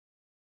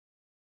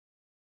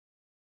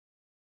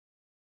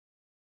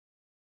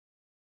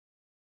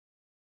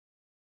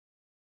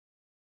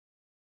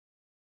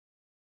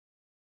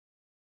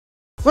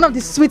One of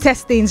the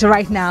sweetest things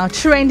right now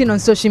trending on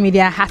social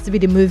media has to be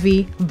the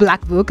movie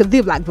Black Book,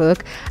 The Black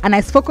Book. And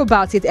I spoke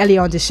about it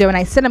earlier on the show, and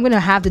I said I'm going to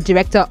have the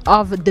director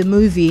of the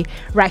movie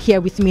right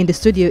here with me in the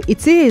studio.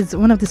 It is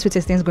one of the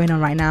sweetest things going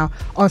on right now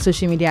on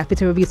social media.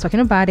 Peter Obi is talking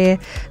about it.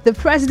 The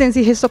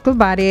presidency is talking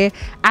about it.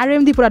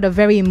 RMD put out a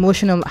very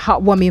emotional,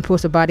 heartwarming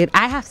post about it.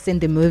 I have seen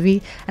the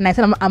movie, and I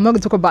said I'm not going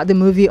to talk about the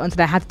movie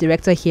until I have the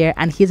director here,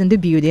 and he's in the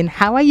building.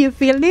 How are you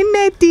feeling,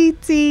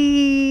 Edith?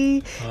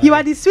 You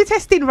are the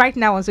sweetest thing right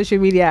now on social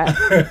media.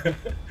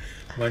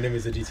 My name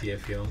is Edith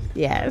Effiong.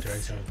 Yes.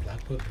 Director of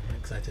Black Book. I'm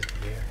excited to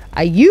be here.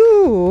 Are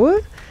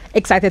you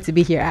excited to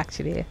be here?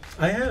 Actually,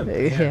 I am.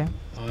 Yeah.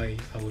 I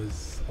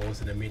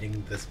was in a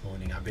meeting this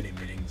morning. I've been in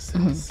meetings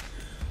since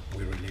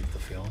we released the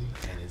film,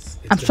 and it's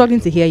I'm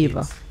struggling to hear you,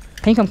 bro.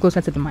 Can you come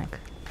closer to the mic?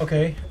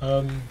 Okay.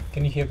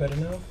 Can you hear better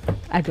now?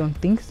 I don't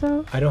think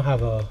so. I don't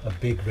have a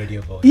big radio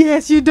voice.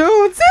 Yes, you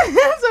don't. So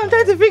I'm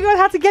trying to figure out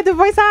how to get the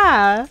voice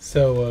out.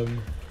 So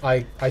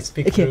I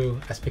speak through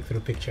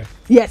picture.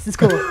 Yes, it's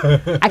cool.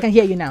 I can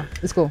hear you now.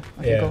 It's cool.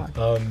 Okay, yeah.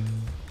 Go on.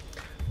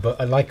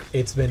 But I like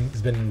it's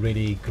been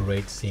really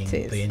great seeing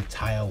the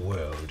entire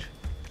world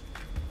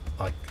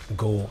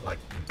go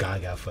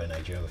gaga for a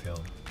Nigerian film.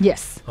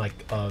 Yes.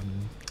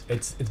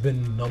 It's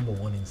been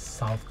 #1 in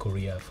South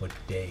Korea for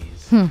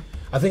days.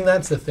 I think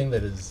that's the thing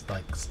that is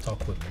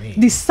stuck with me.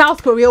 The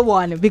South Korea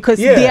one, because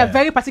they are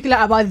very particular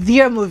about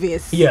their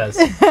movies. Yes,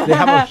 they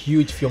have a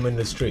huge film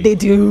industry. They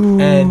do.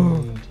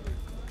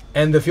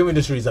 And the film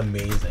industry is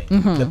amazing.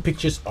 The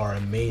pictures are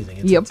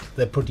amazing.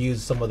 They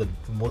produce some of the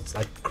most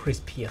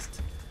crispiest.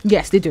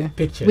 Yes, they do.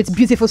 Pictures with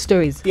beautiful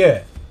stories.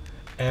 Yeah,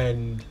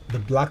 and the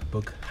Black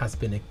Book has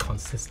been a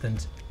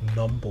consistent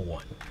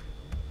 #1.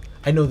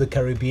 I know the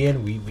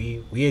Caribbean,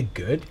 we are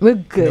good. We're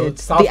good.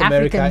 South the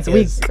America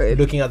Africans, is we're good.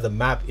 Looking at the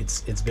map.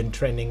 It's been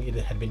trending. It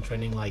had been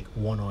trending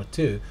 1 or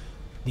 2.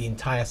 The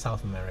entire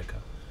South America,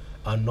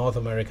 North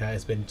America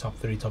has been top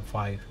 3, top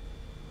 5,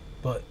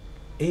 but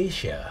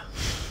Asia.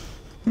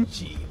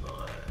 Gee,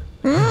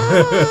 man.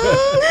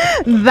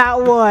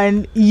 That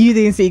one you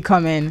didn't see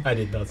coming. I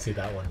did not see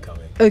that one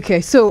coming. Okay,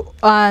 so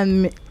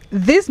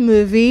this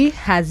movie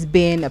has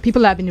been,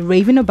 people have been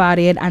raving about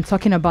it and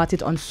talking about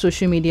it on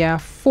social media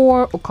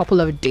for a couple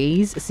of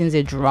days since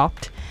it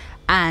dropped.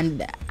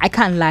 And I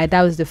can't lie,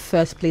 that was the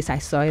first place I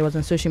saw it. It was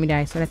on social media.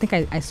 I think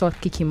I saw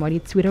Kiki Mori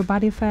tweet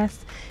about it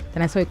first.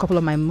 Then I saw a couple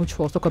of my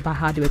mutuals talk about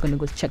how they were going to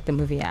go check the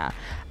movie out.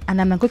 And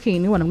I'm like, okay, you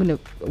know what, I'm going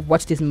to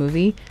watch this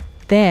movie.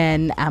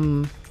 Then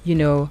I'm,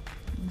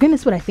 gonna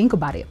see what I think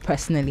about it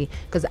personally,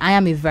 because I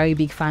am a very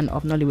big fan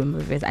of Nollywood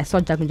movies. I saw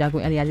Jagun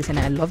Jagun earlier this and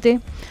I loved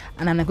it,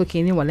 and I'm like, okay,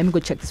 you know what, let me go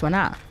check this one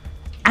out.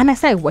 And I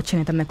started watching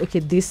it. I'm like, okay,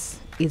 this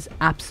is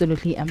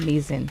absolutely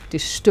amazing. The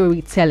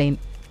storytelling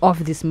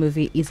of this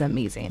movie is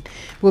amazing.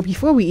 But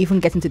before we even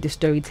get into the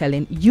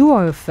storytelling, you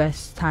are a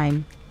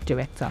first-time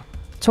director.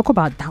 Talk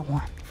about that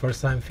one.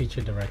 First-time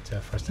feature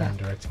director. First time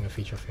directing a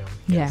feature film.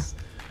 Yeah. Yes.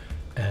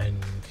 And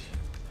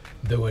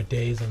there were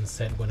days on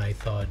set when I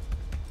thought,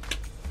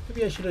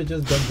 maybe I should have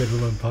just done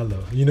bedroom and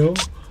parlor,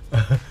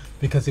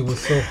 because it was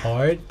so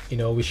hard.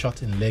 We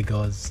shot in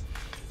Lagos,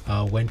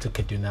 went to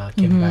Kaduna,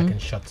 came back and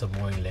shot some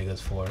more in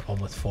Lagos for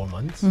almost 4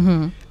 months.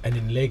 And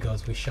in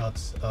Lagos, we shot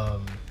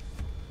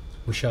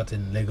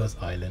in Lagos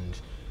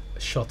Island,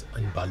 shot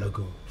in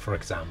Balogun, for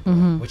example,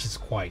 which is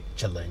quite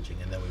challenging.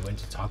 And then we went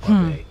to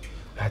Takwa Bay.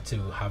 We had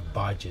to have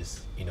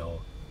barges,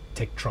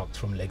 take trucks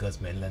from Lagos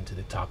mainland to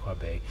the Takwa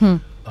Bay.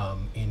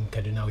 In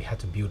Kaduna, we had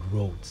to build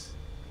roads.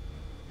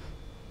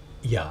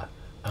 Yeah.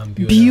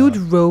 Build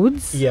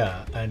roads?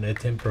 Yeah, and a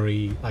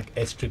temporary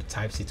airstrip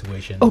type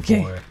situation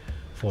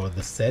for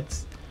the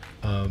sets.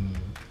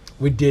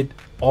 We did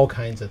all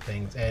kinds of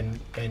things, and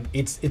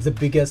it's the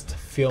biggest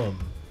film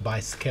by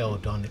scale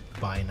done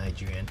by a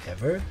Nigerian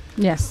ever.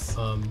 Yes.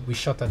 We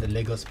shot at the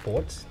Lagos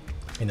port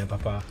in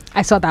Apapa.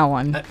 I saw that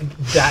one.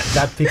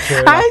 That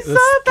picture. I the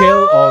saw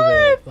scale that of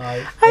it.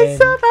 I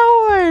saw that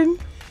one.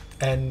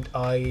 And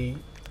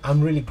I'm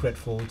really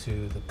grateful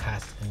to the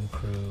cast and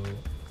crew,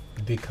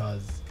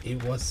 because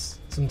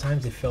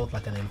sometimes it felt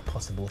like an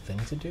impossible thing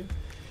to do.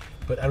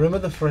 But I remember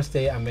the first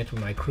day I met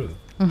with my crew.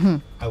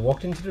 I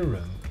walked into the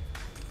room,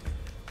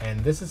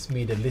 and this is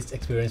me, the least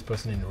experienced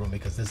person in the room,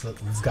 because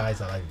these guys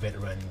are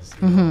veterans,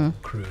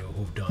 crew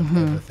who've done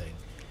everything.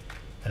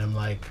 And I'm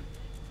like,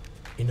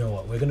 you know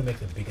what, we're going to make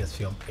the biggest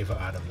film ever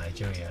out of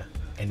Nigeria,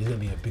 and it's going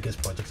to be the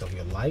biggest project of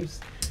your lives,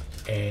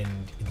 and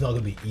it's not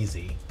going to be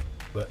easy.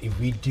 But if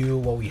we do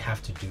what we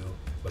have to do,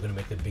 we're going to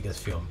make the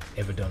biggest film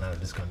ever done out of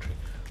this country.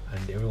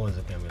 And everyone's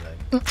looking at me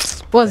like,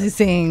 what's he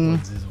saying?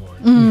 What's this one?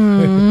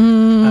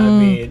 I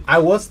mean, I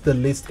was the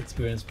least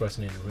experienced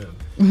person in the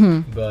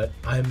room, but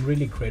I'm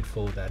really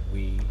grateful that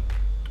we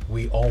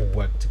all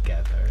worked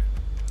together.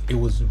 It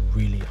was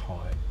really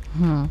hard.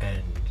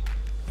 And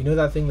you know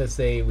that thing that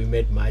say we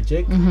made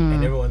magic,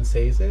 and everyone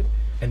says it,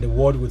 and the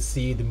world would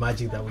see the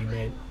magic that we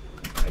made.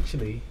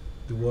 Actually,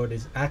 the world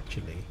is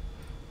actually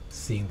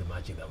seeing the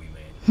magic that we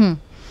made.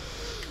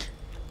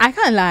 I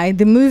can't lie,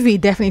 the movie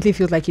definitely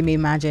feels like you made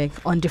magic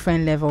on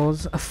different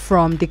levels,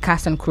 from the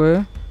cast and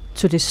crew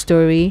to the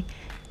story.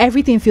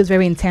 Everything feels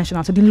very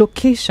intentional. So the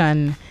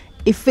location,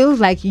 it feels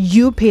like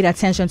you paid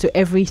attention to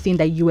everything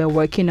that you were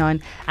working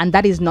on, and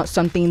that is not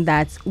something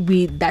that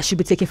should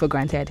be taken for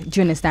granted. Do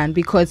you understand?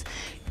 Because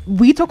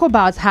we talk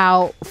about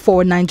how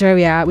for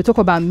Nigeria, we talk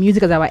about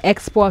music as our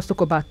exports,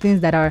 talk about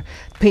things that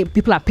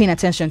people are paying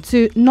attention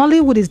to.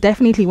 Nollywood is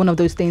definitely one of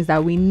those things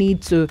that we've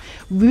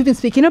been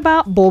speaking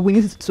about, but we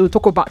need to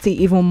talk about it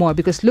even more,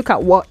 because look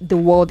at what the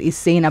world is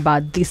saying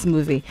about this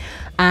movie.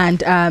 And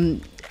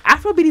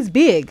Afrobeat is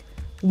big.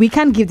 We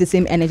can't give the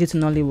same energy to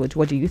Nollywood.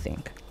 What do you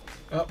think?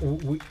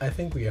 I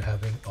think we are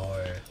having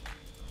our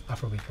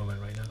Afrobeat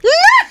moment right now.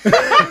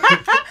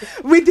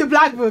 With the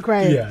Black Book,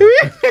 right? Yeah.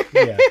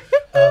 Yeah.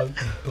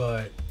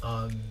 But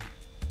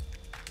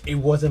it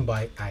wasn't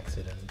by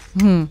accident.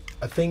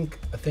 I think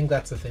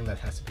that's the thing that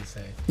has to be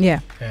said.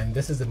 Yeah. And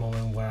this is the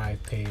moment where I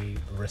pay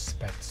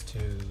respect to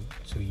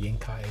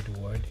Yinka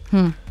Edward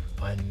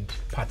and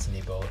Pat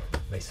Nebo.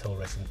 May his soul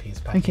rest in peace.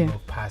 Pat Nebo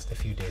passed a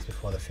few days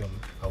before the film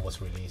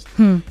was released,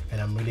 and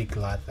I'm really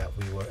glad that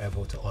we were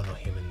able to honor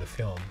him in the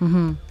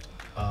film.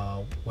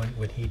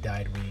 When he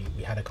died,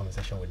 we had a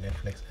conversation with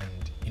Netflix,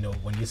 and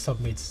when you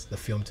submit the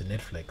film to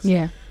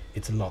Netflix,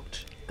 it's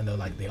locked, and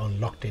they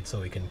unlocked it so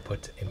we can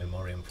put a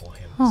memoriam for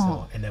him.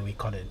 So, and then we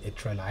cut it a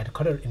trailer. I had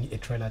cut it in a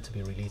trailer to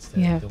be released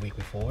the week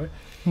before.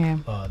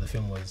 The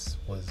film was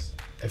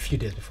a few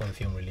days before the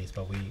film released,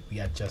 but we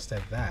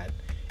adjusted that.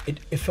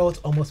 It felt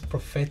almost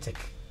prophetic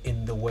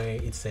in the way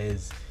it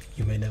says,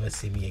 "You may never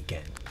see me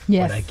again,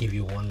 but I give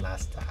you one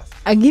last task."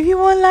 I give you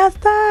one last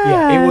task.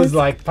 Yeah, it was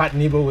like Pat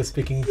Nebo was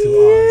speaking to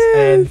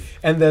us,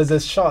 and there's a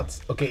shot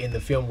in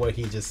the film where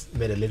he just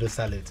made a little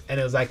salute,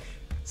 and it was like,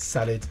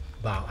 "Salute,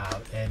 bow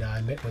out." And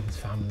I met with his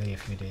family a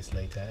few days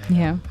later,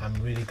 and I'm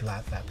really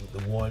glad that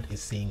the world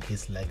is seeing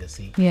his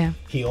legacy.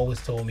 He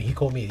always told me, he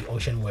called me the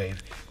ocean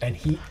wave, and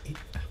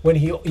when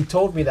he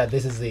told me that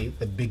this is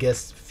the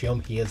biggest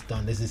film he has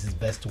done, this is his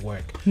best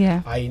work.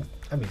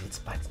 I mean, it's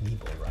Pat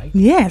Nebo, right?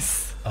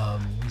 Yes.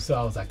 So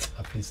I was like,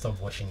 please stop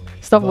watching me.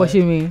 Stop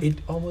watching me. It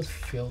almost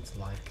felt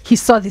like he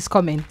saw this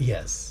coming.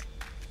 Yes.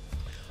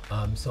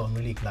 So I'm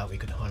really glad we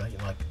could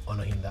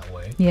honor him that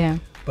way. Yeah.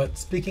 But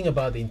speaking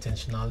about the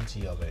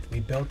intentionality of it, we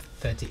built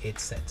 38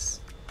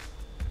 sets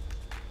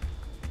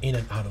in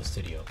and out of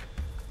studio.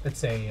 Let's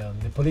say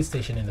the police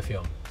station in the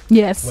film.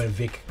 Yes. Where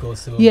Vic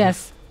goes to.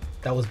 Yes.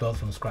 That was built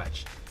from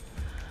scratch.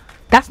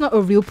 That's not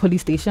a real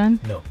police station?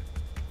 No.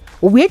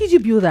 Where did you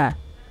build that?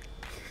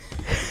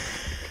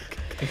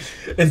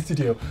 In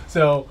studio.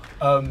 So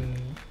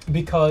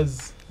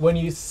because when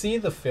you see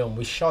the film,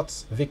 we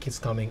shot Vic is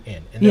coming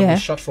in, and then we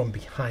shot from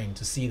behind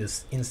to see the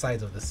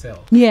inside of the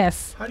cell.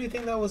 Yes. How do you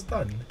think that was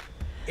done?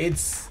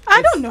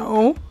 I don't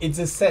know. It's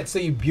a set, so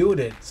you build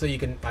it so you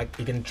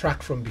can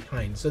track from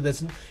behind. So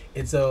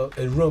it's a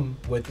room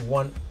with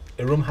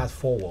a room has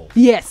 4 walls.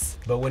 Yes.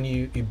 But when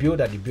you build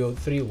that, you build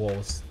 3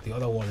 walls. The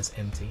other wall is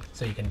empty,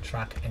 so you can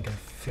track and can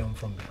film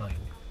from behind.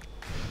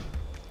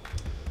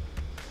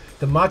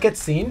 The market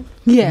scene.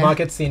 The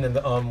market scene in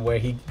the where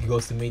he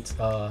goes to meet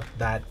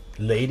that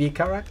lady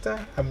character.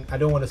 I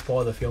don't want to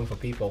spoil the film for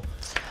people.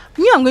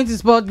 I'm going to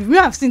spoil. You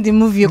have seen the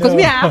movie because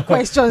I have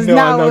questions no,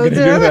 now. I'm not going to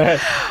do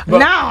that. But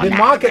now, the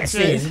market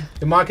scene.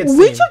 The market scene.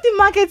 Which of the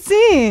market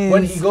scenes?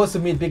 When he goes to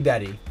meet Big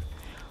Daddy.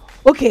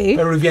 Okay.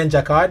 Peruvian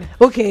Jacquard.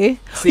 Okay.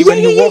 See, when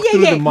you walk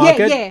through the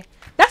market. Yeah.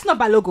 That's not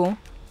Balogun.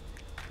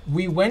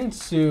 We went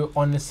to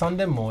on a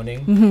Sunday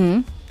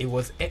morning. It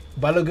was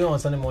Balogun on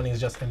Sunday morning is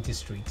just empty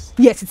streets.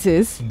 Yes, it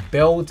is.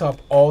 Built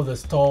up all the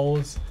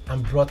stalls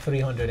and brought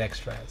 300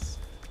 extras.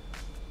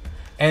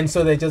 And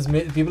so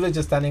people are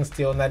just standing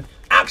still, and then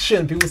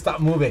action, people start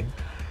moving.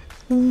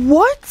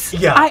 What?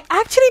 Yeah. I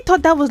actually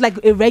thought that was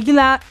like a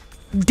regular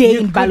day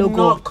in Balogun. You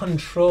cannot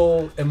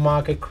control a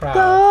market crowd.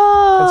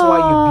 That's why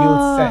you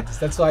build sets.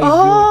 That's why you build.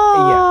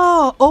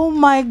 Yes. Oh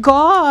my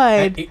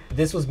God.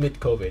 This was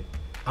mid-COVID.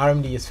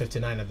 RMD is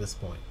 59 at this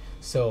point.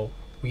 So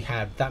we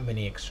had that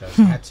many extras.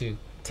 We had to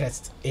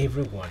test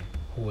everyone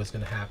who was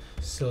going to have,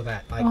 so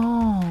that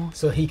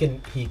so he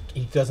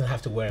doesn't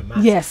have to wear a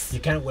mask. Yes. You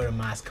can't wear a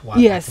mask while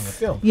acting a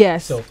film.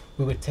 Yes. So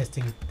we were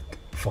testing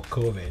for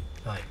COVID,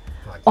 like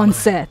on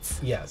set.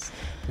 Yes.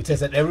 We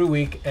tested every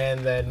week, and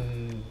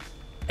then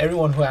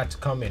everyone who had to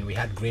come in, we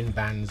had green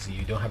bands.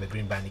 You don't have a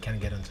green band, you can't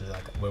get into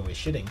where we're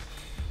shooting.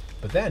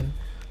 But then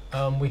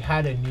we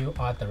had a new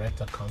art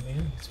director come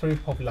in. He's a very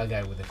popular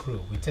guy with the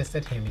crew. We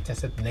tested him. He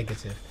tested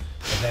negative,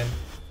 but then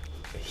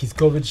his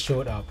COVID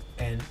showed up,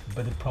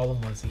 but the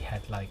problem was he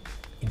had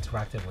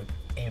interacted with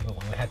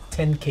everyone. We had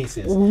 10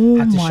 cases.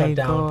 Had to shut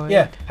down. God.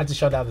 Yeah, had to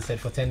shut down the set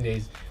for 10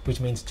 days, which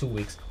means 2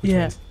 weeks, which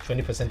means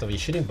 20% of your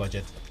shooting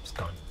budget is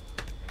gone.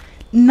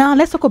 Now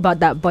let's talk about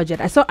that budget.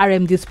 I saw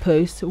RMD's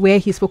post where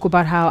he spoke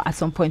about how at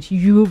some point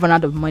you run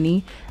out of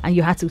money and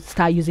you had to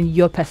start using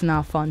your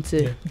personal fund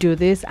to do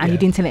this, and you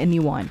didn't tell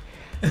anyone.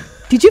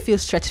 Did you feel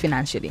stretched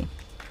financially?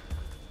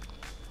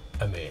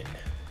 I mean,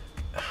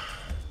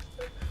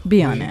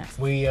 be honest.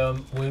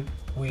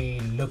 We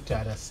looked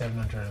at a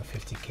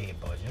 $750K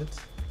budget.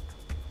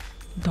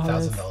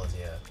 $1,000,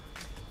 yeah.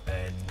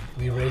 and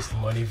we raised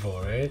money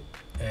for it,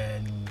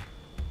 and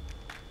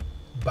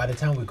by the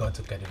time we got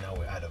to get it, now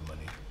we're out of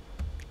money.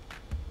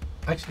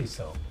 Actually,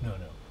 no,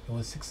 it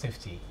was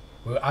 650.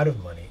 We were out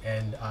of money,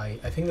 and I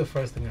think the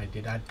first thing I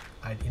did,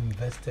 I'd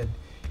invested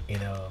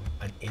in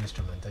an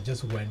instrument. I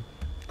just went,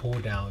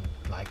 pulled down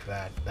like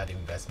that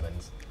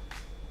investment,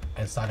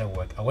 and started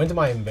work. I went to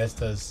my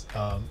investors,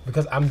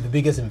 because I'm the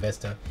biggest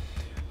investor.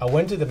 I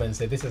went to them and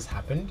said, this has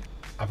happened.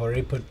 I've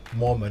already put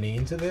more money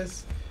into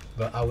this,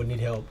 but I would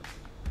need help.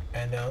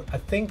 And I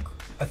think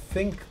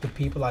the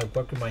people I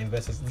work with, my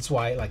investors, that's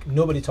why like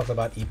nobody talks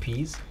about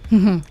EPs,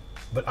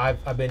 but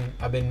I've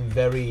been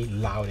very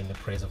loud in the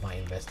praise of my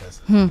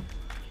investors.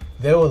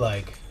 They were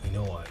like, you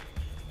know what,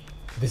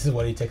 this is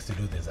what it takes to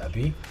do this,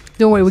 Abby.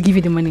 Don't worry, we'll give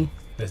you the money.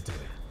 Let's do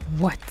it.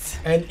 What?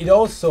 And it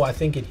also, I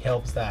think it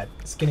helps that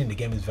skin in the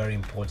game is very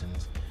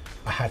important.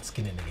 I had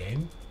skin in the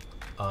game.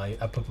 I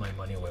put my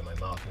money where my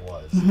mouth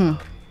was.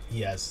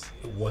 Yes,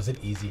 was it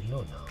easy?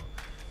 No.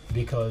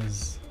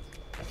 Because,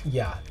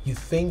 yeah, you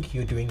think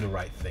you're doing the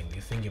right thing.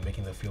 You think you're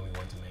making the film you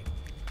want to make.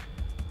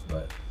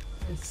 But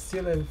it's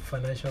still a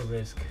financial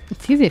risk.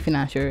 It's easy a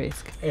financial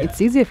risk. Yeah. It's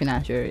easy a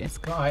financial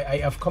risk. No,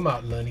 I've come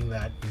out learning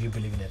that if you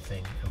believe in a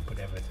thing and put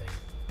everything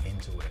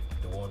into it,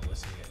 the world will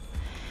see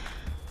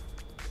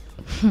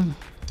it.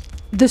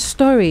 The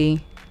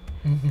story,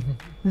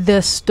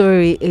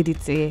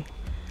 Edith, it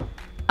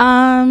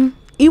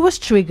was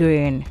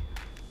triggering.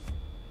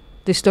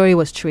 The story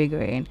was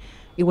triggering.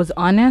 It was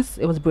honest.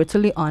 It was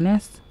brutally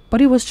honest,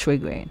 but it was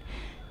triggering.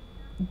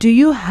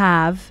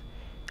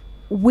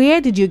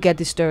 Where did you get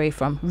the story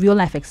from? Real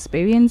life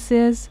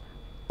experiences,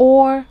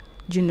 or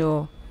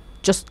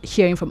just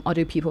hearing from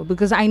other people?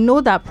 Because I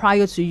know that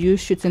prior to you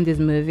shooting this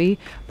movie,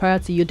 prior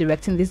to you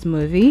directing this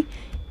movie,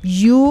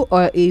 you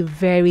are a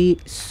very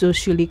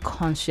socially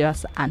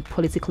conscious and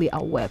politically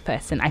aware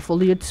person. I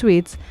follow your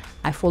tweets.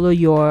 I follow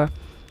your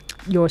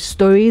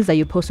stories that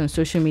you post on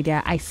social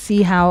media. I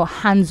see how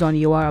hands-on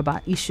you are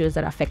about issues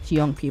that affect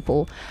young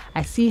people.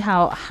 I see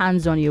how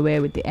hands-on you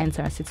were with the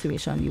entire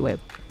situation. You were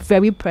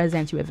very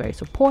present. You were very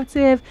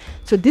supportive.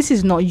 So this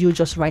is not you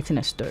just writing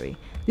a story.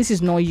 This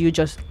is not you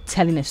just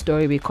telling a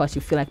story because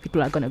you feel like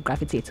people are going to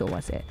gravitate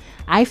towards it.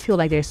 I feel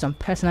like there's some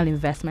personal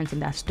investment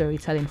in that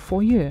storytelling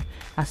for you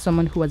as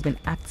someone who has been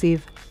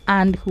active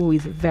and who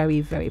is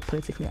very, very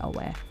politically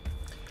aware.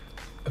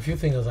 A few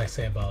things I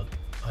say about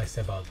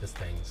these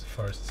things.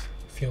 First,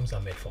 films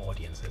are made for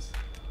audiences.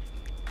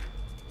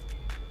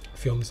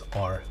 Films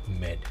are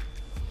made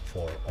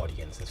for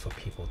audiences, for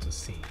people to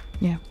see.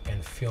 Yeah.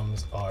 And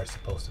films are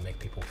supposed to make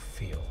people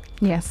feel.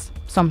 Yes,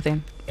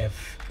 something.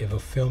 If a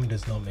film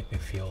does not make me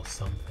feel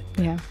something,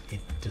 yeah,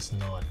 it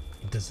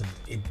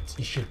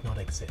should not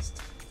exist.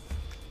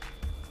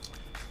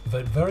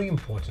 But very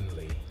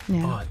importantly,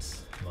 art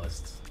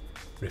must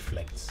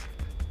reflect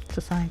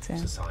society.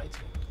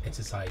 And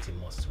society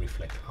must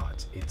reflect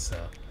art. It's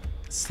a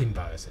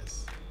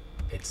symbiosis.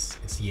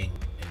 It's yin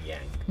and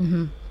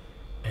yang.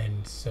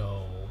 And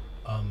so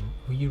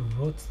we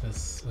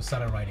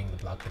started writing the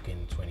Black Book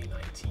in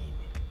 2019.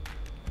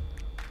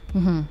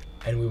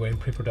 And we were in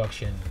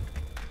pre-production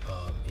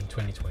in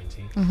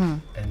 2020.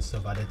 And so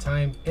by the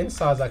time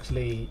NSARS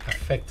actually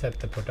affected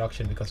the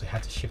production because we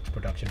had to shift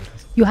production.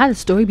 You had a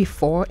story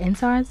before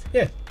NSARS?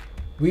 Yeah.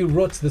 We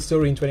wrote the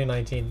story in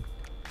 2019.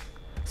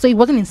 So it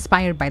wasn't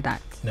inspired by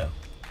that? No.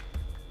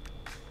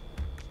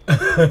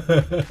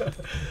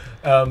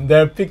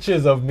 There are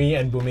pictures of me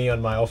and Bumi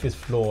on my office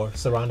floor,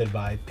 surrounded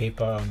by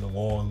paper on the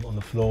wall, on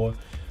the floor.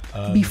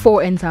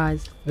 Before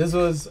NSARS? This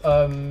was,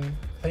 I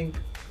think,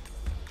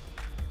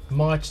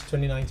 March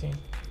 2019.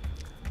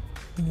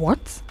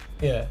 What?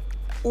 Yeah.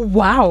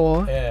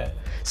 Wow. Yeah.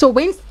 So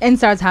when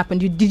NSARS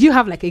happened, did you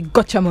have like a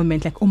gotcha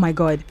moment, like, oh my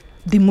God,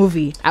 the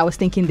movie, I was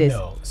thinking this?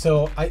 No.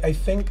 So I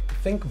think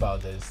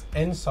about this.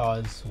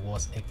 NSARS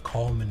was a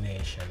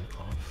culmination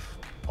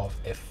of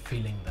a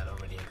feeling that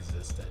already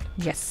existed.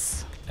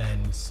 Yes.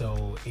 And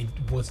so it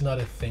was not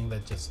a thing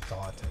that just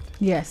started.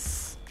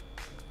 Yes.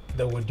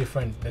 There were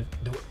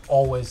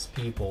always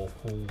people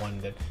who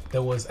wanted.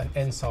 There was an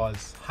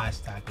NSARS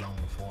hashtag long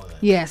before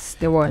that. Yes,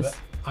 there was. But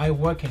I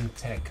work in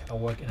tech. I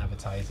work in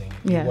advertising.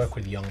 Yes. You work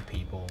with young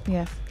people.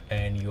 Yes.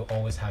 And you're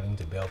always having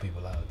to bail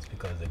people out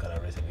because they got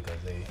arrested because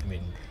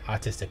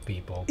artistic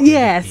people.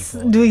 Yes.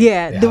 People,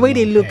 the way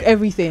they look,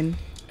 everything.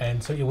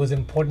 And so it was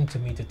important to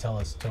me to tell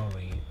a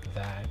story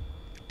that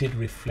did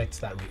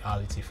reflect that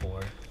reality for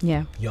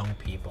young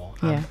people.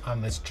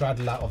 I'm a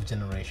straddler of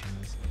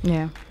generations.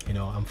 Yeah.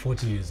 I'm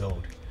 40 years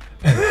old.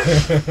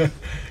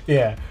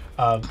 Yeah.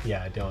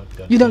 Don't.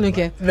 You don't look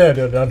it. No,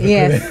 don't look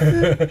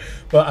it.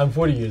 But I'm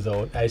 40 years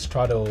old. I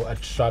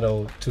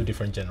straddle two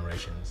different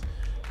generations.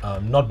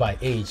 Not by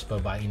age,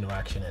 but by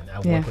interaction, and I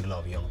work with a lot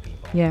of young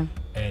people. Yeah.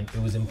 And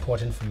it was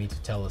important for me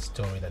to tell a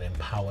story that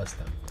empowers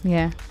them.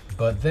 Yeah.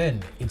 But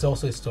then it's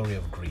also a story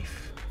of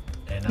grief.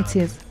 And it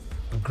is.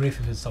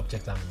 Grief is a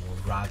subject I'm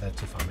rather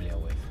too familiar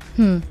with.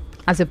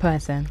 As a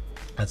person.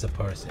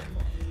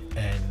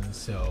 And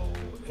so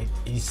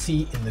you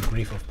see in the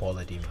grief of Paul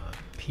Edima,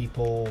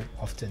 people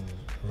often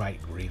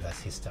write grief as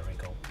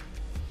historical,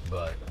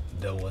 but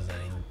there was an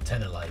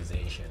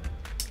internalization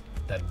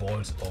that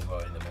boils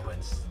over in the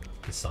moments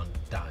his son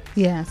dies.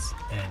 Yes.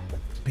 And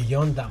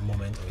beyond that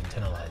moment of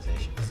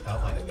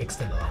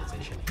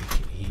externalization,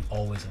 he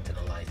always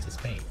internalized his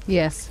pain.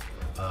 Yes.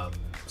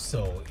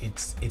 So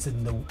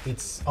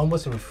it's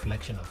almost a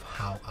reflection of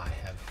how I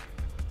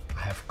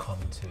have come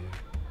to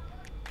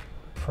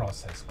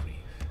process grief.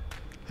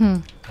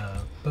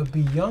 But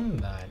beyond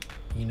that,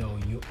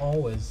 you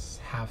always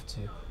have to,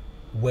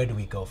 where do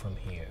we go from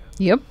here?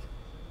 Yep.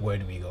 Where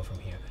do we go from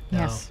here?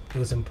 Now, Yes. it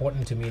was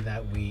important to me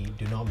that we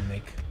do not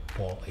make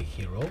Paul a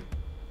hero.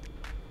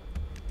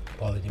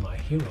 Paul Edima a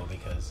hero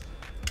because,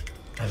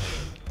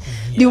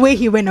 the way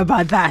he went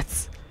about that.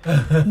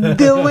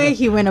 The way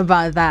he went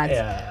about that.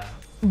 Yeah.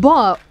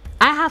 But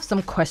I have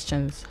some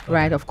questions,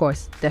 right? Of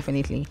course,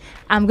 definitely.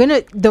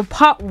 The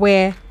part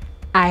where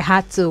I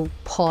had to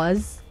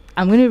pause,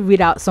 I'm gonna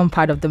read out some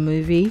part of the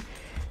movie.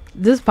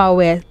 This part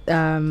where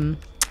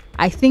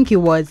I think it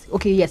was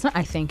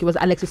it was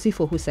Alex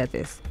Osifo who said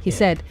this. He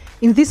said,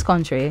 in this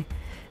country,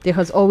 there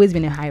has always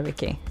been a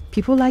hierarchy.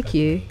 People like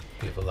you,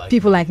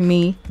 people like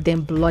me,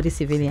 then bloody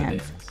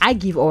civilians. I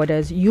give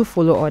orders, you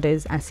follow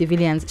orders, and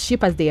civilians,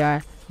 sheep as they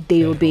are,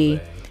 they obey.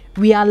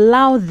 We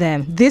allow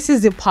them, this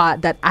is the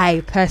part that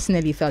I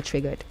personally felt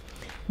triggered.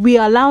 We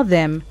allow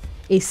them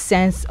a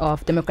sense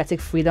of democratic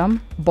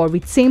freedom, but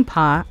retain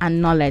power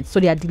and knowledge, so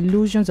their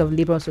delusions of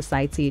liberal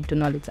society do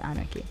not lead to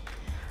anarchy.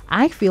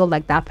 I feel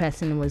like that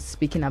person was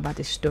speaking about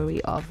the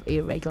story of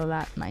a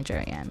regular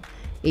Nigerian,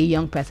 a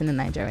young person in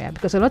Nigeria,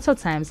 because a lot of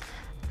times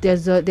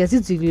there's this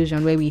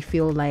delusion where we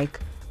feel like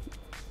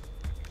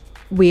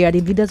we are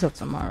the leaders of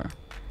tomorrow,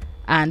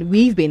 and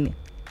we've been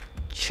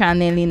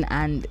channeling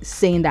and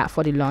saying that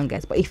for the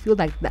longest, but it feels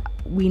like that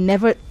we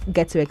never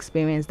get to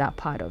experience that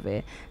part of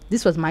it.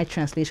 This was my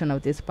translation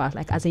of this part.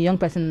 Like, as a young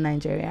person in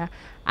Nigeria,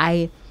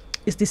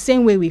 it's the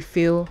same way we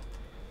feel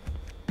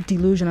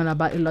delusional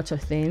about a lot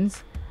of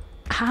things.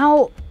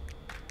 How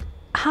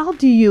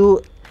do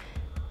you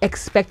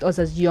expect us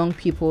as young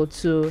people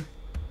to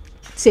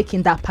take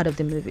in that part of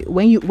the movie?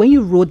 When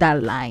you wrote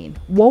that line,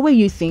 what were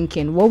you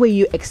thinking? What were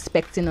you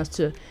expecting us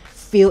to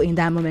feel in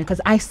that moment?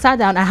 Because I sat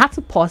down, I had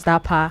to pause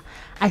that part.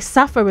 I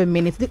sat for a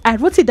minute. I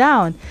wrote it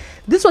down.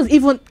 This was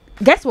even,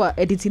 guess what,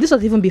 Edith? This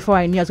was even before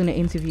I knew I was going to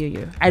interview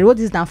you. I wrote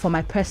this down for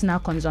my personal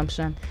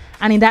consumption.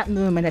 And in that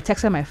moment, I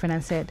texted my friend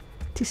and said,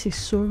 this is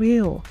so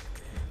real.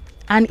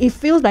 And it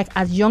feels like,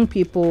 as young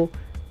people,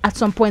 at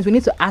some point, we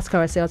need to ask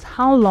ourselves,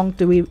 how long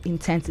do we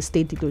intend to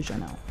stay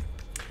delusional?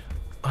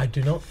 I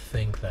do not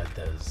think that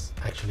there's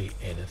actually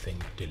anything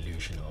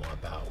delusional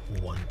about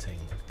wanting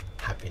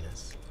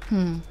happiness.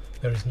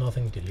 There is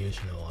nothing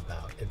delusional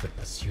about the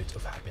pursuit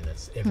of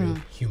happiness. Every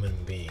human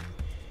being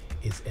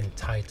is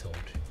entitled,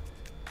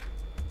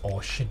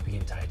 or should be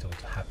entitled,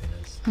 to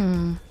happiness.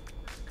 And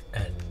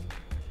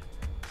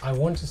I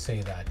want to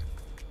say that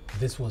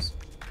this was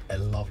a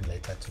love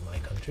letter to my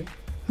country.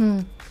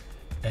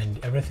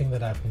 And everything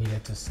that I've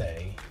needed to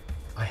say,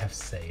 I have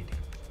said.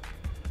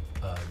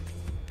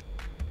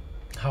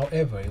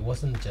 However, it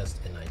wasn't just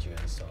a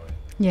Nigerian story.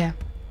 Yeah.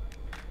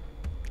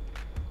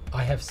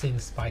 I have seen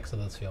spikes of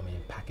this film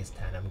in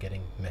Pakistan. I'm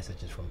getting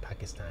messages from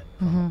Pakistan,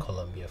 from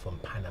Colombia, from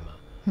Panama.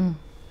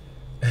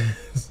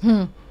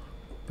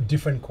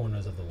 Different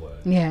corners of the world.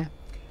 Yeah.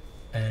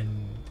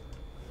 And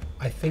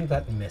I think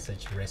that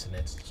message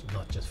resonates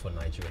not just for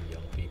Nigerian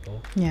young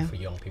people, Yeah. for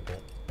young people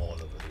all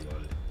over the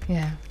world.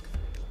 Yeah.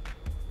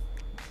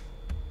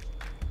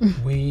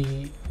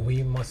 We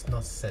must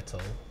not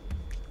settle.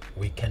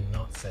 We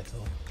cannot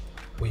settle.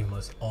 We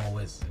must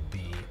always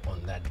be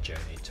on that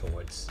journey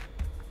towards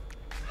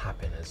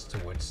happiness,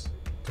 towards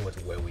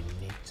where we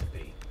need to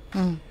be.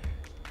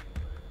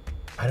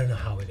 I don't know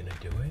how we're going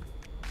to do it,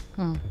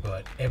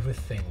 but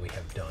everything we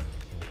have done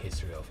in the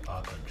history of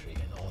our country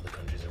and all the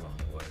countries around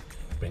the world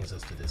brings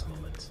us to this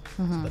moment.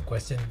 So the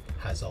question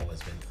has always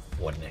been,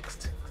 what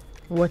next?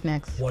 What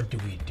next? What do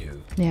we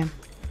do? Yeah.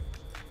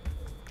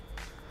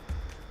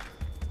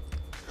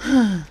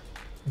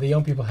 The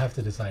young people have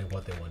to decide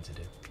what they want to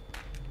do.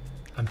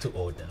 I'm too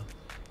old now.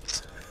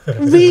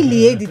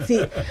 Really,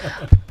 Edith?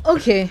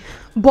 Okay,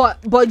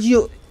 but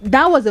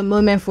that was a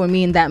moment for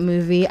me in that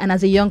movie, and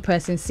as a young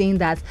person, seeing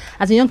that,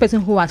 as a young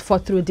person who has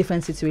fought through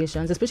different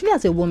situations, especially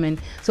as a woman,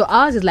 so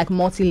ours is like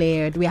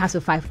multi-layered. We have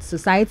to fight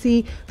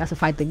society, we have to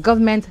fight the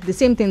government. The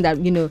same thing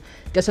that,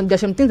 there's some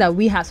things that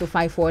we have to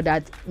fight for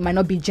that might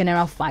not be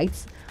general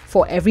fights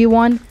for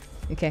everyone.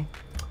 Okay.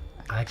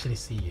 I actually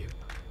see you.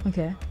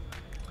 Okay.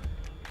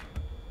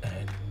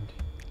 And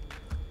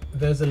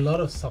there's a lot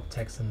of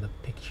subtext in the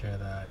picture,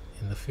 that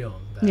in the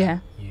film,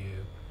 that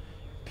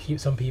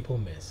some people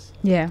miss.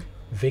 Yeah.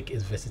 Vic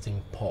is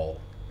visiting Paul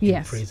in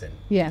Yes. prison.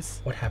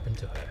 Yes. What happened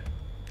to her?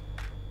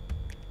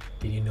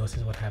 Did you notice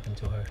what happened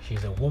to her?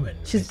 She's a woman.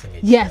 She's missing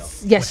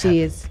yes, itself. yes, What she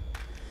happened? is.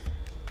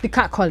 The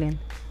cat calling.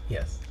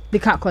 Yes. The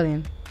cat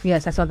calling.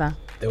 Yes, I saw that.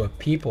 There were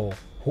people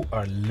who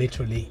are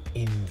literally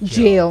in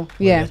Jail,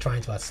 when yeah. they're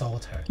trying to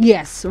assault her.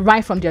 Yes,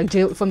 right from the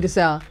jail, from the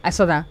cell. I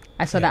saw that.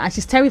 And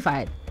she's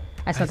terrified.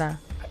 I saw that.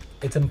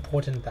 It's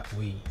important that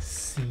we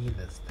see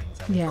these things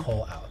and we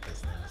call out these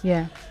things.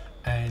 Yeah.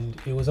 And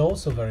it was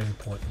also very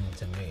important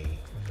to me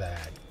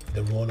that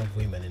the role of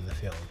women in the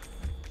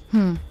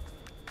film.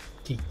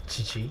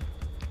 Chichi.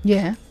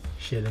 Yeah.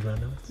 Share the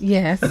ground notes.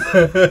 Yes.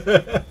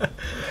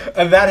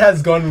 And that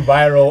has gone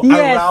viral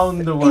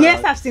around the world.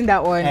 Yes, I've seen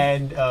that one.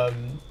 And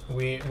I'm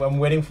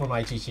waiting for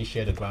my Chichi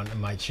Share the Ground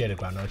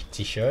Note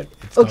t-shirt.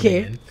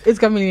 It's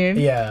coming in.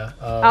 Yeah.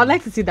 I would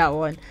like to see that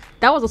one.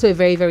 That was also a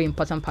very, very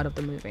important part of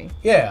the movie.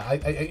 Yeah,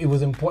 it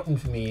was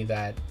important for me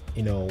that,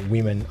 you know,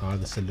 women are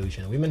the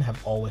solution. Women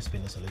have always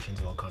been the solution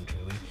to our country.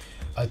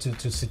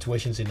 To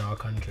situations in our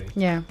country.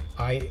 Yeah.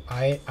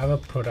 I'm a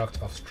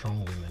product of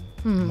strong women.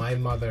 My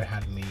mother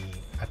had me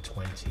at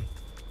 20.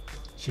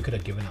 She could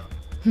have given up.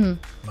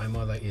 My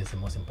mother is the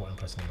most important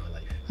person in my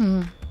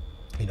life.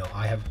 You know,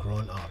 I have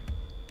grown up,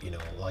 you know,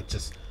 like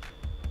just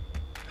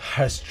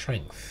her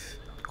strength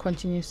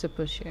continues to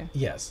push you.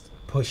 Yes,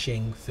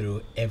 pushing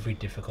through every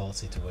difficult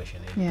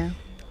situation.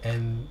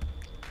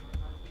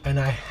 And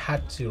I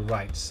had to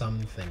write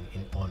something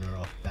in honor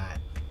of that,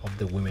 of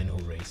the women who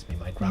raised me,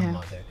 my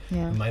grandmother.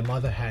 My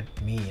mother had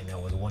me and I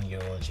was 1 year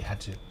old. She had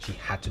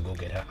to go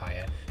get her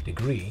higher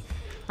degree.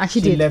 And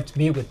she left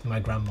me with my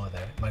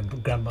grandmother. My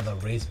grandmother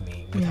raised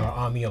me with her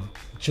army of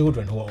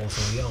children who are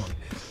also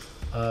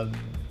young.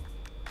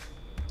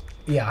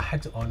 I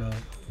had to honor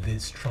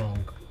these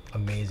strong,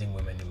 amazing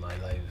women in my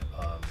life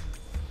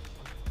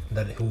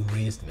who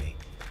raised me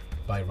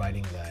by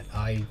writing that.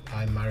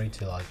 I'm married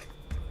to like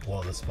one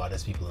of the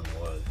smartest people in the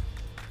world,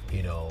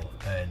 you know,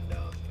 and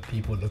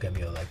people look at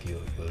me like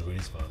you're really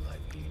smart. I'm like,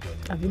 you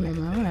don't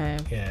know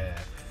anything. Yeah.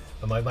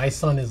 But my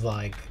son is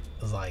like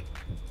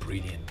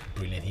brilliant.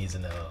 He's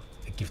in a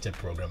gifted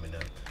program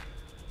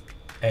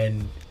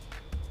and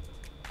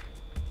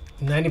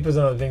 90%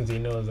 of the things he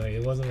knows, like,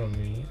 it wasn't from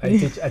me.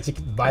 I teach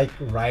bike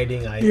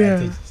riding, I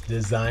teach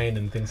design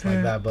and things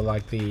like that, but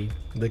like the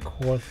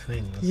core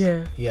things,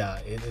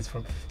 it's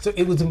from. So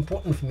it was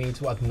important for me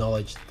to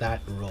acknowledge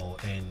that role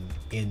and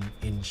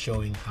in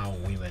showing how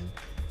women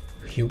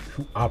who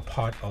are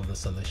part of the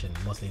solution,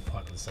 mostly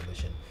part of the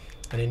solution,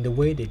 and in the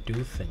way they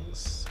do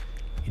things.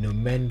 You know,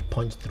 men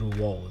punch through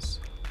walls.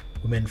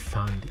 Women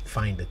find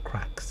the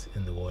cracks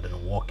in the wall and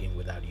walk in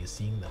without you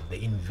seeing them.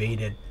 They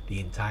invaded the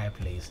entire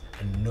place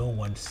and no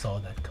one saw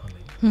that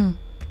coming.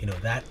 You know,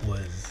 that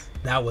was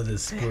a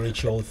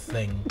spiritual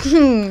thing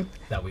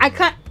that we I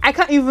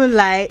can't even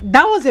lie.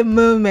 That was a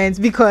moment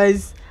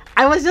because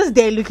I was just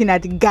there looking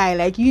at the guy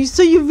like you.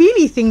 So you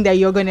really think that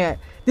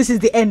this is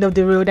the end of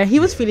the road? And he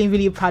was feeling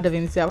really proud of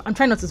himself. I'm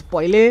trying not to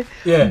spoil it,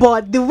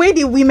 but the way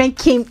the women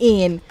came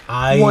in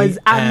was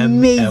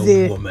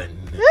amazing. A woman.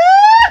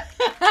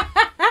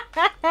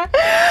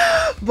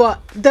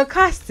 But the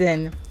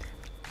casting,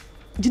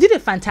 you did a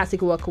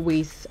fantastic work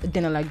with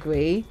Daniela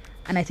Gray,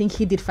 and I think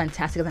he did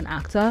fantastic as an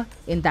actor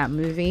in that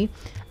movie.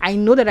 I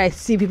know that I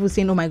see people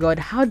saying, "Oh my God,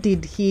 how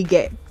did he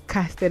get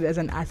casted as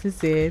an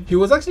assassin?" He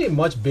was actually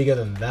much bigger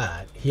than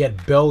that. He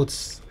had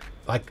built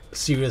like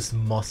serious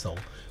muscle,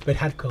 but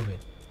had COVID.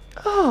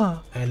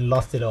 And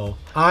lost it all.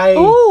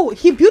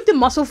 He built the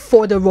muscle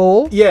for the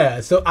role.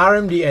 Yeah, so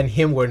RMD and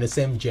him were in the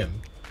same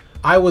gym.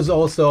 I was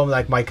also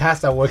like my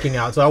cast are working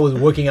out, so I was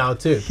working out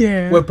too.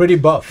 We're pretty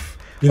buff,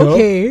 you know.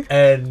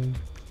 And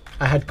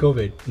I had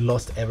COVID,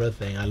 lost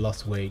everything. I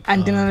lost weight.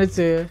 And Daniela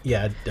too.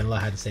 Yeah, Daniela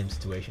had the same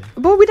situation.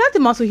 But without the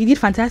muscle, he did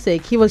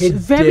fantastic. He was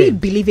very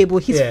believable.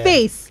 His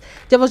face,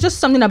 there was just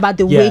something about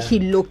the way he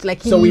looked.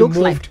 Like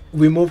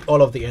we moved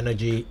all of the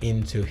energy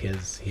into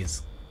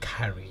his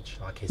carriage,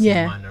 like his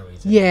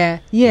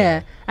mannerism.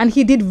 And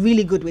he did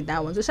really good with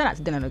that one. So shout out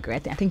to Daniela Gray. I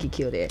think he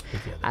killed it.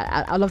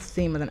 I love to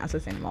see him as an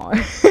assassin more.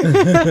 Who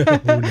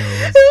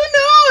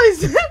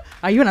knows?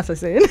 Are you an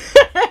assassin?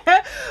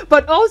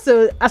 But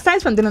also,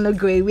 aside from Daniela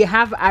Gray, we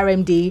have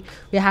RMD,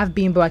 we have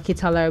Bimbo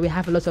Akitola, we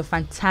have a lot of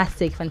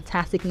fantastic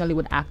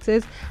Nollywood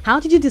actors. How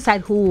did you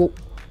decide who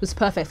was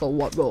perfect for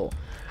what role?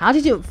 How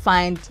did you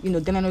find,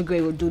 Daniela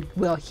Gray will do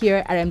well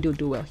here, RMD will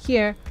do well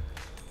here?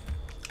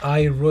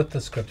 I wrote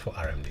the script for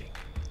RMD.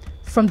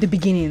 From the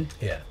beginning?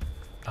 Yeah.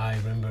 I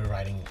remember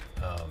writing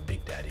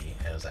Big Daddy,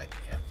 and I was like,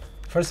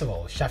 First of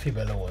all, Shafi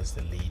Bello was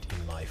the lead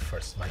in my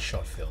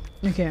short film.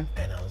 Okay.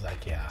 And I was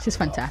like, she's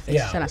fantastic.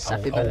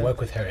 I'll work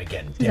with her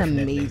again. She's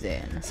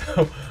amazing.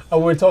 So we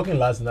were talking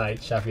last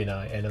night, Shafi and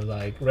I, and I was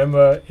like,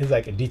 remember, he's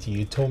like, Aditi,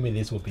 you told me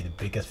this would be the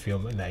biggest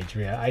film in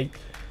Nigeria.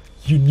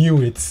 You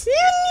knew it. You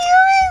knew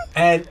it.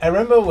 And I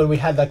remember when we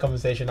had that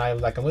conversation, I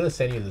was like, I'm going to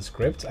send you the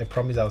script. I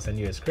promise I'll send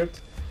you a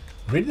script.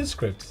 Read the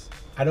script.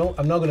 I'm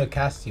not going to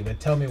cast you, but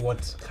tell me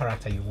what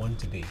character you want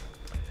to be.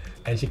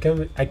 And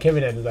I came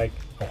in and was like,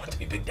 I want to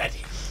be Big Daddy.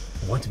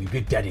 I want to be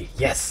Big Daddy.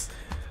 Yes.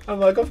 I'm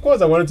like, of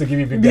course I wanted to give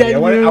you Big Daddy. I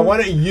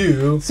wanted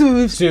you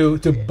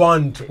to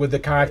bond with the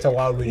character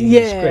while reading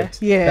the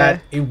script. Yeah.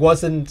 That it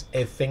wasn't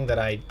a thing that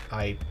I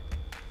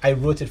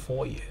wrote it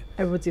for you.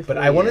 I wrote it for you. But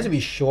I wanted to be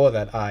sure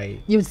that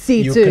you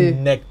too.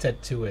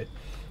 connected to it.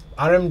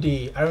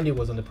 RMD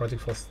was on the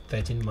project for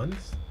 13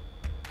 months.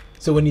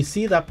 So when you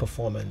see that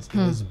performance, it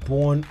was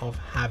born of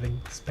having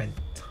spent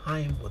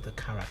time with the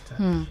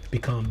character,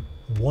 become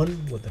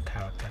one with the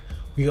character.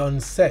 We're on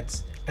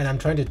sets, and I'm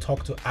trying to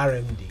talk to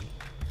RMD,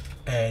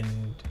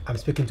 and I'm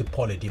speaking to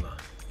Paul Edima.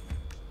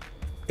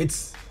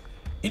 It's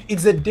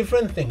a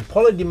different thing.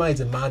 Paul Edima is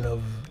a man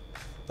of,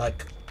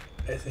 like,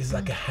 it's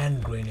like a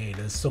hand grenade.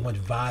 There's so much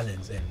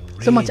violence and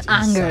rage, so much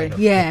anger.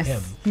 Yes.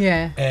 Him.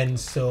 Yeah. And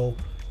so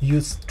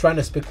you're trying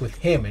to speak with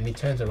him, and he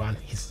turns around.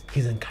 He's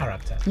in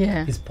character.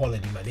 Yeah. He's Paul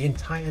Edima the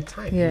entire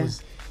time. Yeah.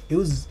 It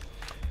was.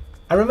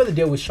 I remember the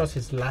day we shot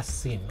his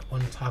last scene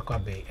on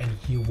Takwa Bay, and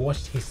he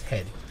washed his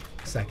head.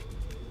 It's like,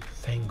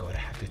 thank God I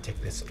had to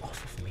take this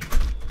off of me.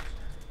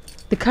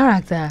 The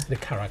character. The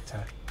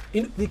character.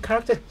 The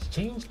character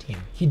changed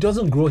him. He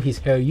doesn't grow his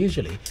hair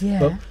usually. Yeah.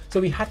 But, so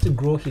we had to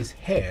grow his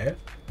hair,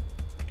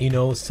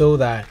 so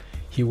that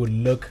he would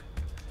he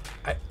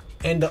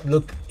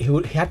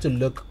had to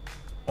look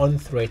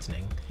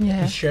unthreatening.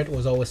 Yeah. His shirt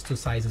was always 2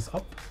 sizes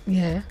up.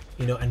 Yeah.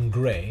 And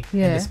gray.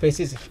 Yeah. And the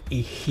spaces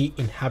he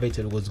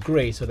inhabited was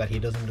gray, so that he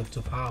doesn't look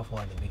too powerful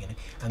at the beginning.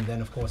 And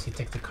then, of course, he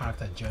takes the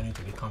character journey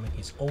to becoming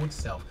his old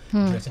self,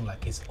 dressing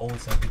like his old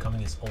self, becoming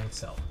his old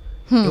self.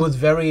 It was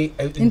very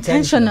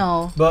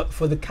intentional. But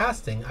for the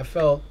casting, I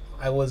felt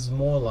I was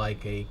more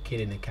like a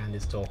kid in a candy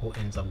store who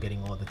ends up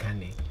getting all the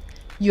candy.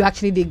 You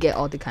actually did get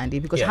all the candy,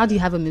 because how do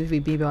you have a movie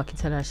with Bibi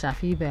Wakitela,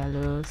 Shafi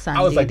Bello, Sandy?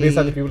 I was like, these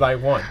are the people I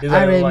want.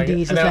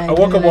 RMD, and then I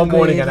woke up one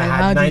morning and I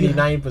had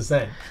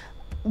 99%.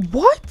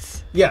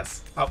 What?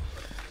 Yes.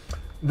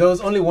 There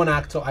was only one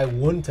actor I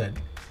wanted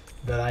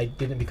that I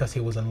didn't, because he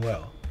was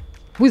unwell.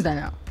 Who's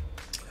that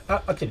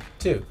now? Okay,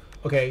 2.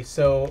 Okay,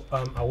 so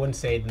I wouldn't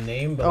say the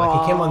name, but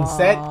like he came on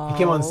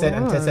set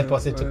and tested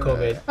positive to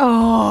COVID.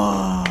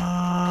 Oh.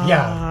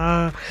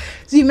 Yeah.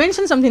 So you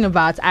mentioned something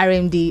about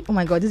RMD. Oh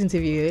my God, this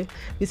interview.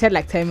 You said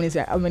like 10 minutes.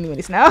 How many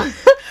minutes now?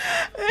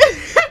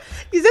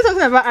 You said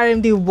something about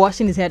RMD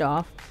washing his head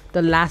off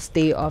the last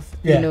day of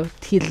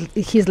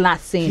his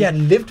last scene. He had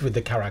lived with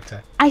the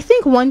character. I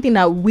think one thing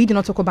that we do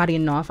not talk about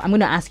enough, I'm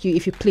going to ask you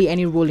if you play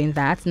any role in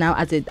that now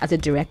as a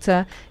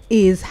director,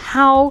 is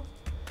how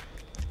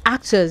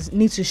actors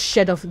need to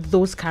shed off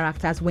those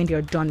characters when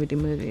they're done with the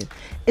movie,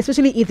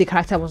 especially if the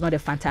character was not a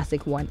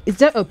fantastic one. Is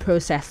there a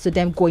process to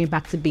them going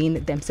back to being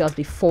themselves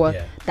before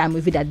that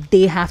movie that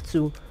they have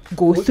to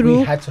go through?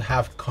 We had to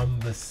have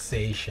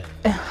conversations.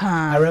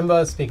 I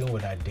remember speaking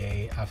with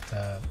Ade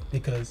after,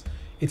 because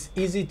it's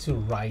easy to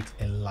write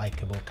a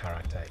likable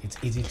character. It's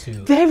easy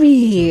to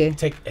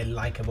take a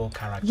likable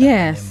character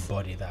and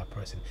embody that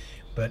person.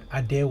 But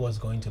Ade was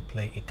going to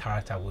play a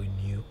character we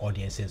knew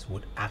audiences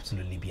would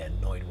absolutely be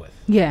annoyed with.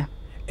 Yeah.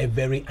 A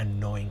very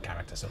annoying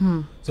character.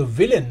 So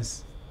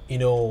villains,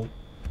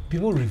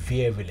 people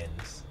revere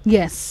villains.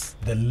 Yes.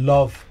 They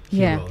love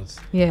heroes.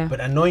 Yeah.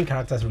 But annoying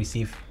characters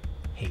receive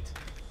hate.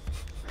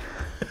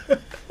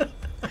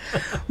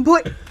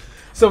 But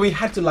so we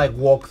had to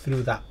walk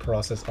through that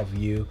process of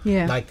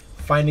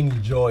finding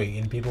joy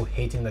in people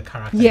hating the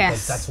character.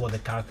 Yes. Because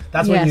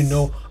that's when you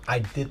know I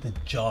did the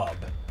job.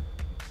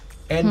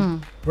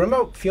 And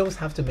remember, films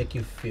have to make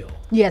you feel.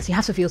 Yes, you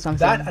have to feel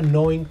something. That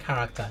annoying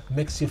character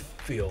makes you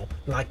feel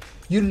like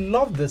you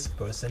love this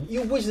person.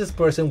 You wish this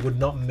person would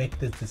not make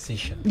this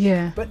decision.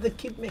 Yeah. But they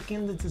keep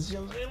making the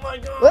decisions. Oh my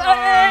God.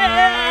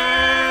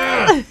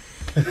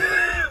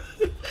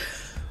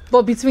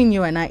 But between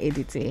you and I,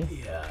 Edith,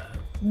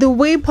 the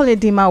way Paul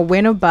Edima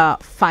went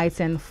about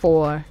fighting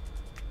for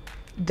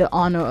the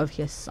honor of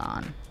his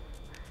son,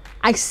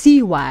 I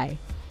see why.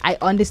 I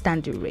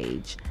understand the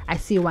rage. I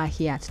see why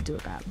he had to do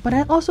that. But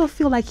I also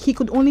feel like he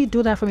could only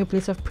do that from a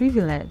place of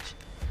privilege.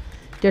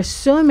 There's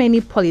so many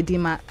Paul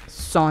Edima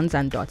sons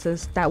and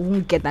daughters that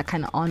won't get that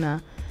kind of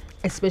honor,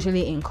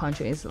 especially in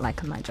countries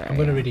like Nigeria. I'm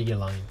going to read you a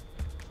line.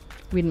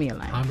 Read me a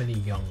line. How many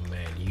young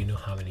men, do you know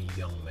how many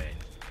young men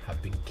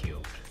have been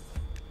killed?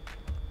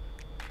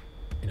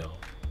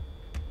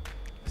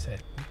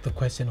 Said the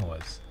question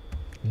was,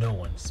 no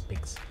one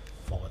speaks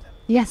for them.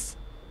 Yes.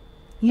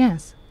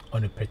 Yes.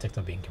 On the pretext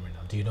of being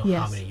criminal. Do you know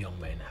how many young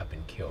men have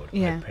been killed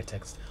on the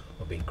pretext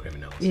of being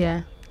criminals?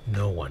 Yeah.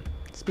 No one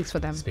speaks for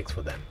them.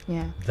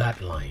 Yeah. That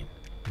line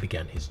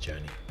began his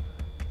journey.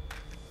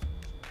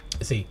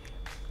 See,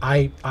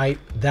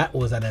 that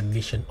was an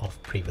admission of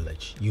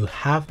privilege. You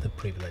have the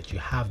privilege. You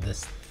have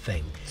this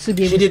thing. She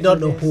did not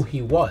know who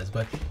he was,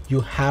 but you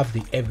have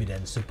the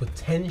evidence to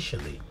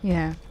potentially,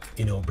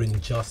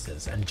 bring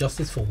justice. And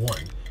justice for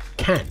one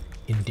can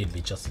indeed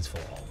be justice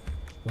for all.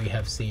 We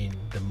have seen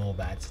the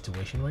Mobad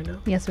situation right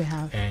now. Yes, we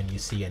have. And you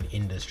see an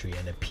industry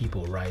and a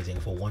people rising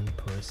for one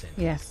person.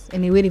 Yes,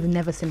 in a way we've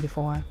never seen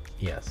before.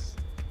 Yes,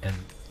 and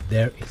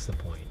there is the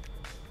point.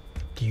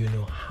 Do you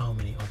know how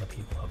many other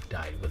people have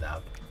died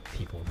without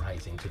people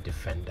rising to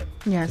defend them,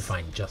 to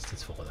find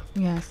justice for them?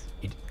 Yes.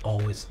 It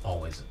always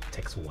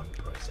takes one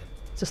person.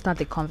 To start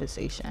the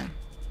conversation.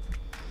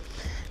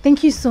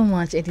 Thank you so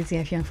much, Edith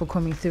Effiong, for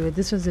coming through.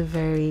 This was a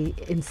very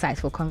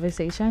insightful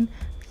conversation.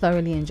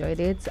 thoroughly enjoyed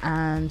it.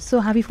 I'm so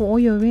happy for all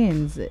your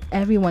wins.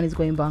 Everyone is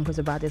going bonkers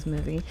about this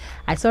movie.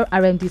 I saw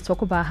RMD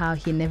talk about how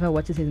he never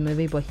watches his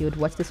movie, but he would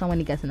watch this one when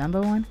he gets the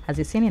number one. Has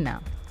he seen it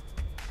now?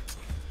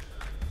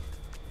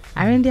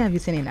 RMD, have you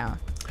seen it now?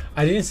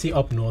 I didn't see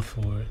Up North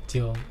for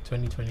till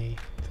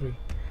 2023.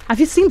 Have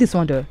you seen this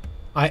one though?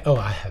 I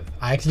have.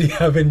 I actually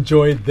have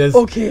enjoyed this.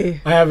 Okay.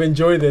 I have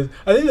enjoyed this.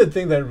 I think the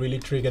thing that really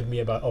triggered me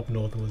about Up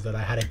North was that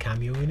I had a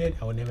cameo in it.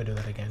 I would never do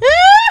that again.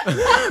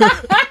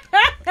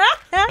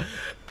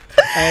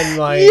 And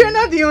like, you're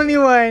not the only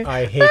one.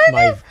 I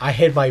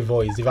hate my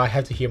voice. If I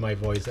have to hear my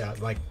voice out,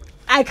 like,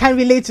 I can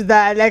relate to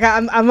that. Like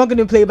I'm not going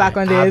to play back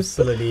on this.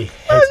 Absolutely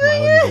hate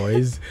my own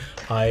voice.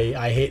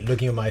 I hate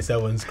looking at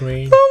myself on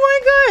screen. Oh my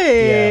god.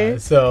 Yeah,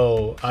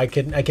 so I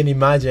can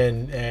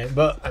imagine,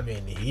 but I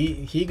mean,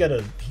 he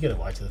gotta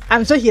watch this.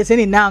 I'm sure he has seen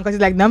it now because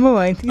he's like number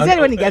one. He said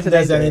when he gets it.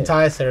 There's an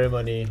entire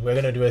ceremony. We're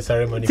gonna do a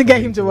ceremony to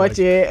get him to watch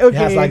it. Okay.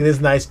 He has like this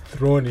nice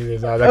throne in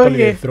his house. I call it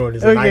a throne.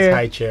 It's a nice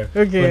high chair.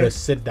 Okay. We're gonna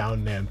sit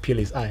down there and peel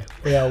his eye.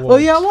 Oh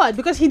yeah, what?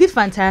 Because he did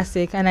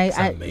fantastic, and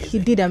he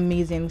did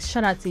amazing.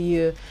 Shout out to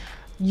you.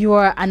 You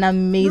are an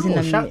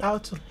amazing. Shout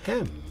out to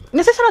him.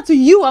 No, shout out to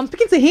you. I'm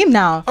speaking to him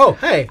now. Oh,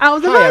 hey. I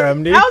was about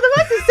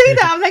to say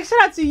that. I'm like, shout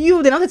out to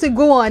you. Then I wanted to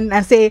go on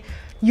and say,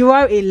 you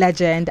are a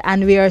legend,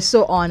 and we are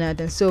so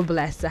honored and so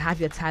blessed to have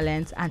your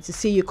talent and to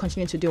see you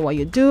continue to do what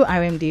you do.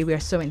 RMD, we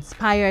are so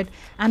inspired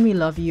and we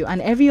love you.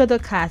 And every other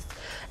cast,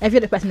 every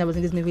other person that was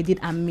in this movie did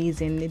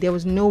amazing. There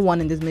was no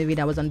one in this movie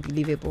that was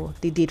unbelievable.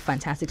 They did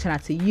fantastic. Shout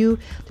out to you,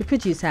 the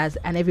producers,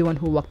 and everyone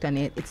who worked on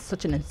it. It's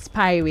such an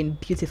inspiring,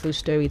 beautiful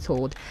story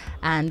told.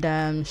 And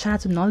shout out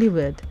to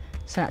Nollywood.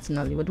 Shout out to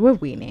Nollywood. We're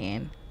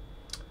winning.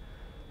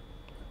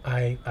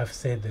 I've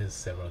said this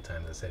several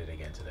times. I said it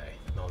again today.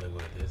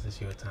 Nollywood, this is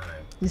your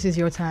time. This is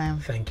your time.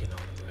 Thank you,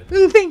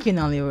 Nollywood. Thank you,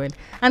 Nollywood.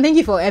 And thank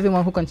you for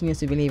everyone who continues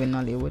to believe in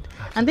Nollywood.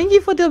 Absolutely. And thank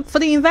you for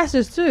the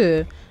investors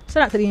too.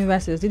 Shout out to the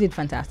investors. They did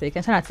fantastic.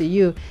 And shout out to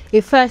you,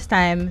 a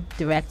first-time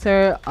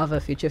director of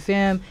a feature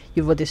film.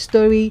 You wrote the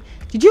story.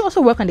 Did you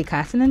also work on the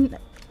casting?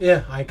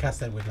 Yeah, I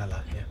casted with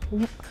Lala.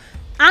 Yeah.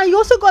 And you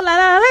also got Lala.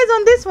 Lala is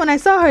on this one. I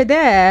saw her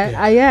there.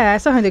 Yeah, I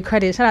saw her in the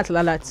credits. Shout out to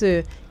Lala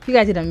too. You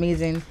guys did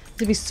amazing.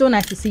 It'd be so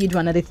nice to see you do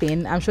another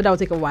thing. I'm sure that will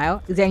take a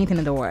while. Is there anything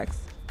in the works?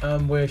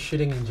 We're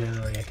shooting in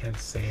January. I can't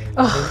say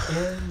what it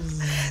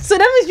is. So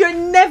that means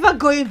you're never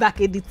going back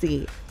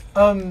editing.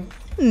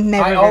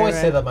 Never. I always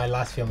say that my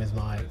last film it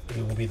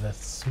will be the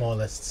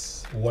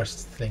smallest,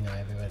 worst thing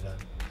I've ever done.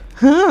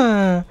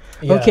 Huh.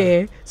 Yeah.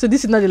 Okay. So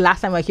this is not the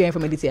last time we're hearing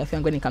from Edith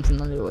Effiong when it comes to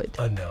Nollywood.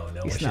 Oh no,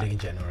 we're shooting in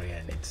January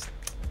and it's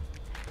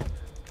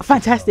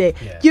fantastic.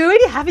 Yeah. You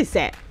already have it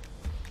set.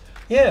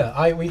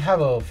 Yeah, we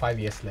have a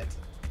 5-year slate.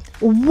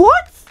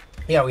 What?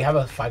 Yeah, we have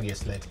a 5-year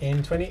slate. In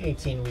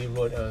 2018, we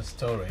wrote a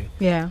story.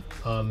 Yeah.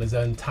 It's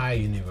an entire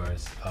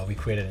universe. We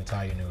created an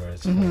entire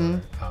universe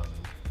for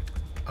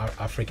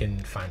African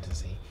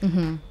fantasy.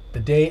 The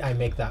day I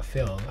make that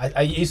film,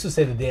 I used to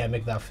say the day I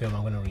make that film,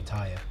 I'm going to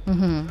retire.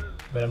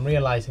 But I'm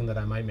realizing that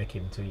I might make it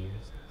in 2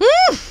 years.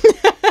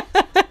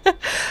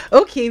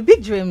 Okay,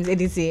 big dreams,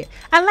 EDC.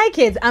 I like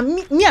it. I'm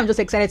just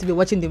excited to be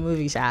watching the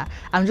movie, Sha.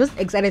 I'm just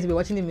excited to be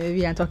watching the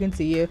movie and talking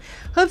to you.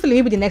 Hopefully,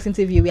 maybe the next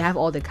interview, we have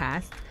all the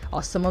cast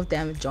or some of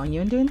them join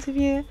you in the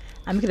interview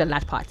and make it a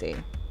large party.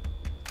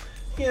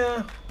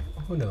 Yeah,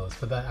 who knows?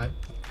 But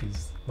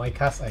my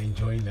cast are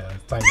enjoying the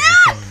time.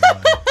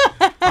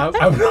 I'm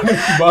not going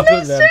to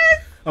bother them.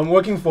 I'm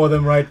working for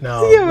them right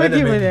now. Let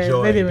them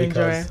enjoy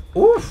because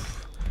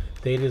oof,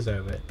 they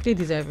deserve it. They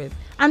deserve it.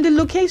 And the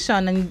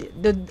location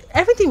and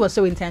everything was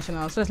so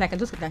intentional. So it's like I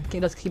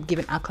just keep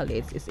giving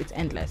accolades. It's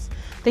endless.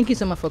 Thank you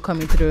so much for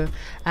coming through.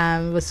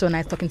 It was so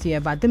nice talking to you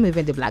about the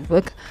movie The Black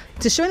Book.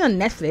 It's showing on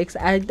Netflix.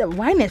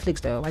 Why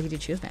Netflix though? Why did you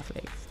choose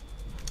Netflix?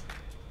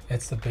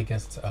 It's the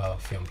biggest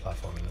film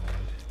platform in the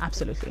world.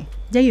 Absolutely.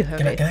 There you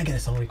heard it. Can I get a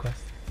song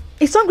request?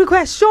 A song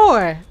request?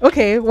 Sure.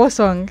 Okay, what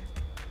song?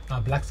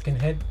 Black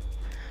Skinhead.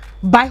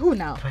 By who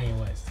now? Kanye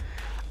West.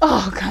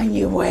 Oh,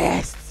 Kanye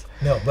West.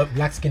 No, but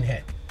Black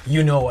Skinhead.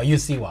 You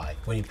see why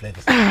when you play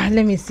this.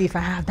 Let me see if I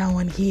have that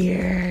one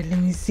here. Let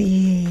me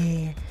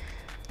see.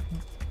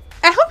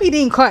 I hope he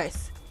didn't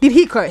curse. Did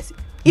he curse?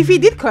 If he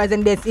did curse,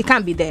 then it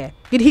can't be there.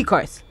 Did he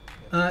curse?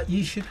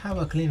 You should have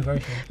a clean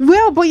version.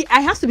 Well, but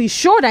I have to be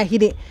sure that he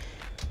did.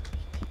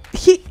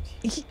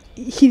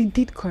 He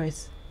did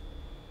curse.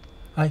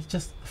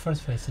 Just the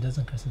first phrase. He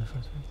doesn't curse in the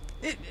first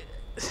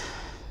phrase.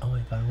 Oh my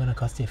god! I'm gonna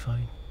cost you a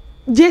fine.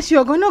 Yes,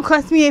 you're gonna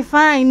cost me a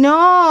fine.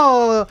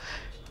 No.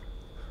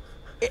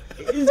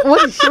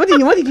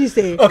 What did you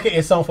say? Okay,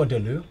 a song for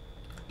Delu. Do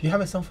you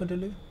have a song for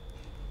Delu?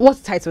 What's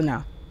the title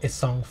now? A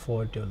song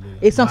for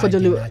Delu. A song for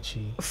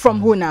Delu. From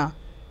who now?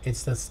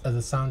 It's the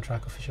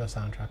soundtrack, official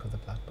soundtrack of the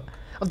Black Book.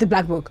 Of the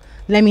Black Book.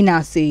 Let me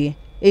now see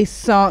a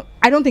song.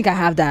 I don't think I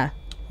have that.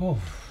 Oh.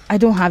 I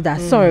don't have that.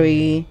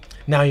 Sorry.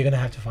 Now you're gonna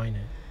have to find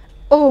it.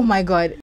 Oh my god.